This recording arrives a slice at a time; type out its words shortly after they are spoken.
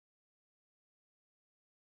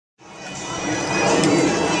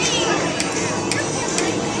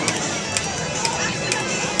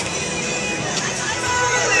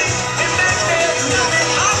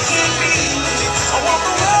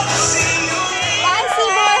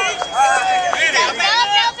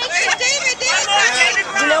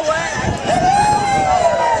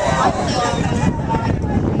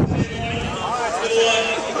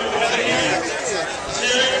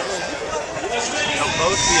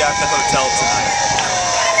be at the hotel tonight.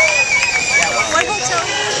 What hotel?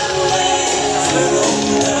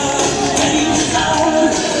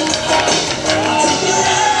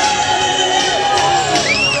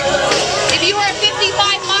 If you are a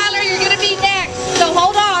 55 miler, you're going to be next. So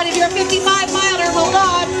hold on. If you're a 55 miler, hold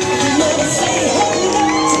on.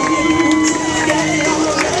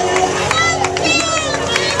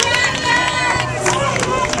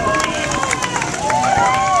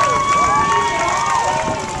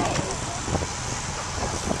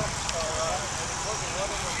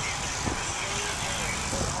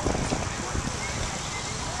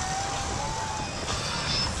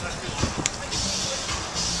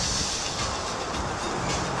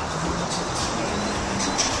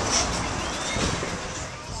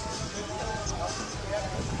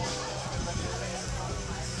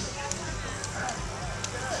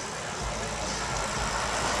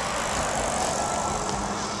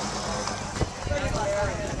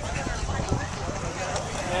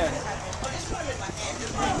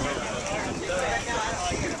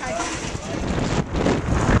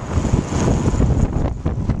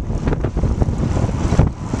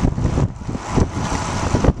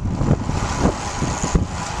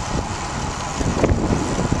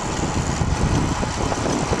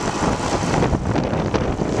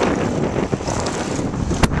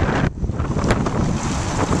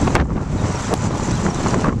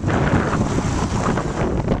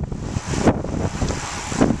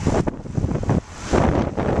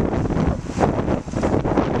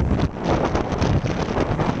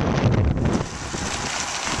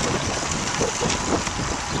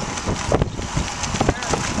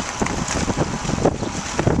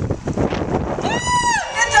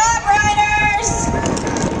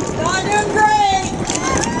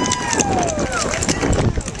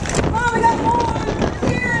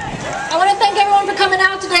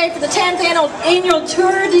 For the 10th annual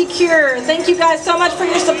Tour de Cure. Thank you guys so much for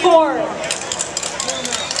your support.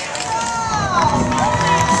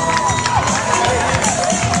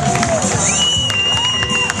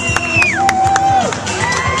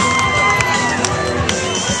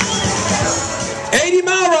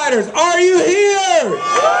 Mile riders, are you here?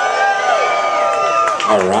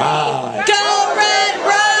 All right. Go Red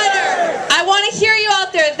Rider! I want to hear you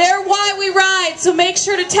out there. They're why we ride, so make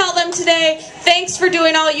sure to tell them today, thanks for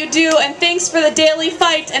doing all you do, and thanks for the daily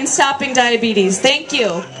fight and stopping diabetes. Thank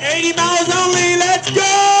you. 80 miles only, let's go!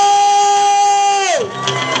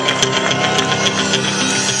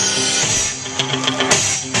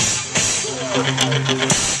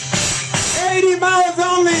 80 miles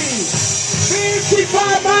only!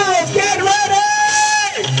 55 miles, get ready!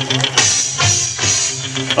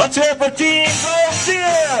 Let's hear it for Team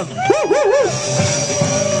Emerson!